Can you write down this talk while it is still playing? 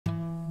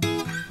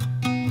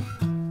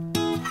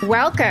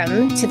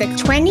Welcome to the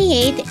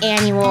 28th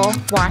Annual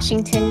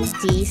Washington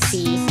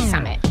DC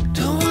Summit.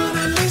 Don't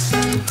wanna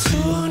listen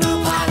to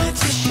no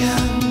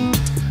politician,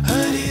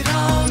 heard it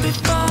all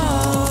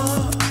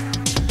before.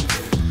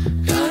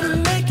 Gonna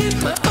make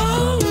it my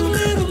own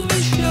little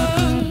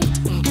mission,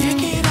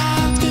 kick it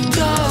out the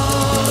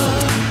door.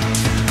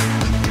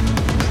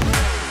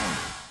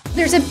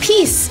 There's a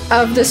piece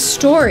of the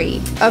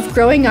story of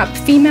growing up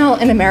female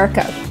in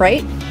America,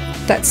 right?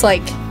 That's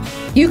like,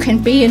 you can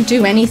be and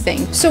do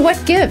anything. So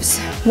what gives?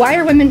 Why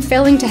are women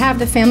failing to have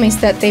the families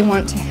that they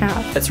want to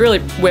have? It's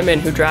really women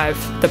who drive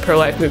the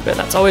pro-life movement.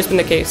 That's always been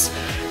the case,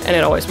 and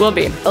it always will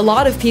be. A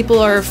lot of people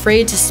are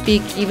afraid to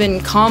speak even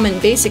common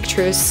basic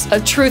truths,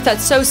 a truth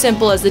that's so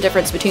simple as the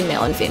difference between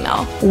male and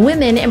female.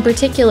 Women in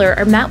particular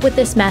are met with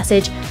this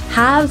message,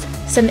 have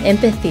some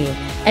empathy.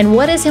 And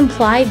what is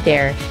implied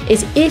there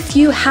is if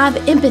you have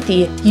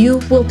empathy, you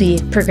will be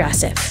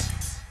progressive.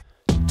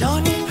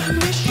 Don't need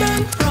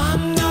permission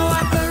from no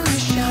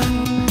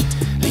apparition,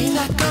 leave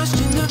that ghost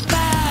in the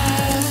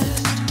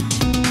past.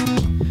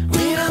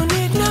 We don't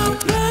need no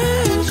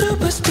blind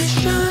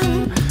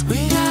superstition,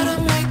 we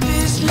gotta make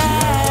this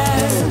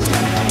last.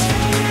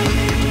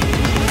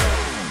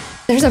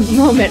 There's a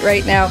moment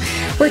right now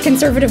where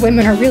conservative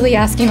women are really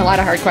asking a lot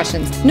of hard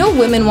questions. No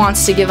woman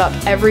wants to give up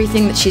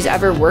everything that she's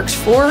ever worked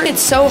for. It's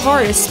so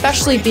hard,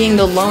 especially being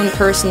the lone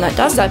person that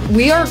does that.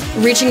 We are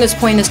reaching this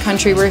point in this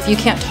country where if you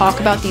can't talk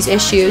about these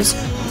issues,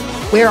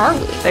 where are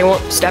we? They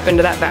won't step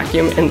into that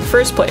vacuum in the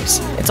first place.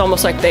 It's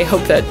almost like they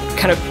hope that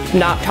kind of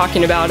not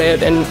talking about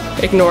it and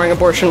ignoring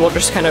abortion will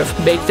just kind of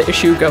make the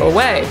issue go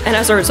away. And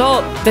as a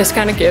result, this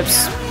kind of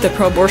gives the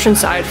pro-abortion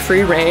side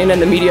free rein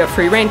and the media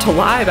free rein to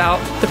lie about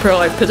the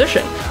pro-life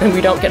position. And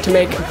we don't get to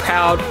make a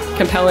proud,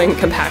 compelling,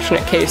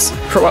 compassionate case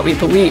for what we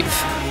believe.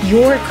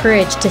 Your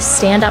courage to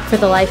stand up for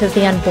the life of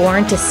the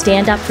unborn, to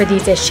stand up for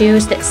these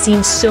issues that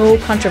seem so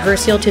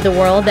controversial to the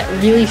world that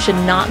really should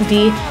not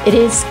be, it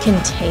is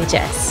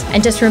contagious.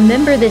 And just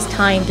remember this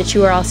time that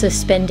you are also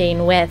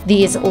spending with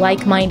these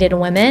like-minded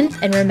women,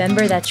 and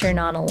remember that you're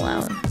not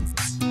alone.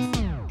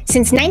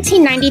 Since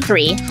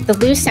 1993, the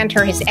Luce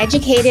Center has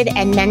educated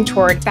and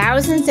mentored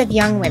thousands of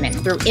young women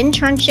through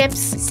internships,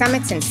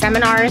 summits and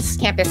seminars,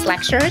 campus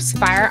lectures,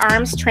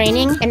 firearms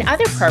training, and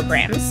other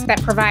programs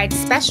that provide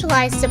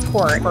specialized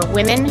support for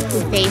women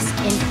who face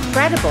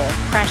incredible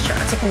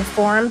pressure to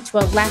conform to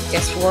a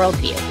leftist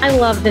worldview. I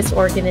love this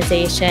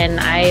organization.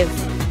 I've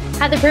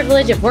had the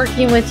privilege of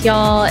working with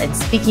y'all and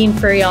speaking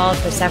for y'all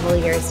for several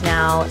years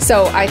now.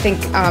 So I think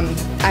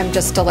I'm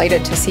just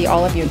delighted to see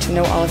all of you and to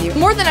know all of you.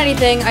 More than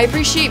anything, I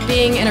appreciate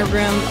being in a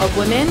room of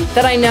women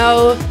that I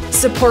know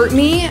support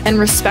me and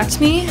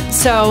respect me.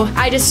 So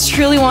I just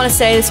truly want to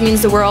say this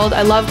means the world.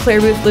 I love Clare,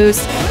 Boothe,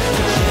 Luce.